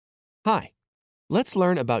Hi, let's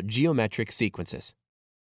learn about geometric sequences.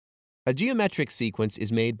 A geometric sequence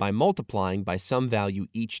is made by multiplying by some value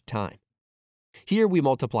each time. Here we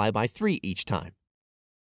multiply by 3 each time.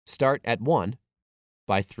 Start at 1,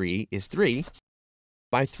 by 3 is 3,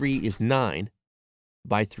 by 3 is 9,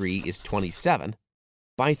 by 3 is 27,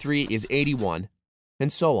 by 3 is 81,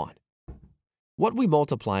 and so on. What we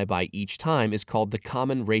multiply by each time is called the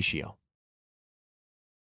common ratio.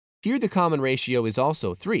 Here the common ratio is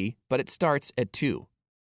also 3, but it starts at 2.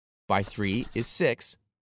 By 3 is 6,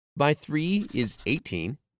 by 3 is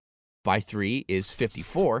 18, by 3 is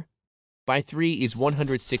 54, by 3 is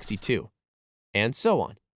 162, and so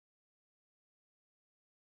on.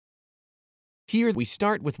 Here we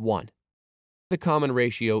start with 1. The common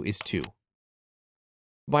ratio is 2.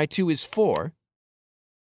 By 2 is 4,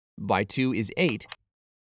 by 2 is 8,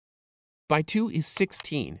 by 2 is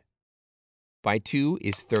 16, by 2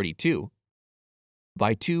 is 32,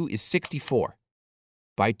 by 2 is 64,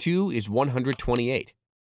 by 2 is 128,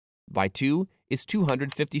 by 2 is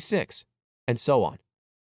 256, and so on.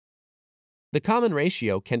 The common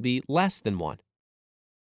ratio can be less than 1.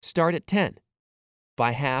 Start at 10.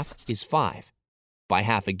 By half is 5. By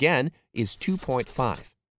half again is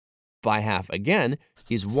 2.5. By half again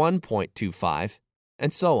is 1.25,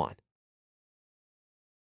 and so on.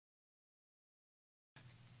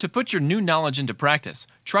 To put your new knowledge into practice,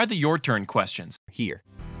 try the Your Turn questions Here.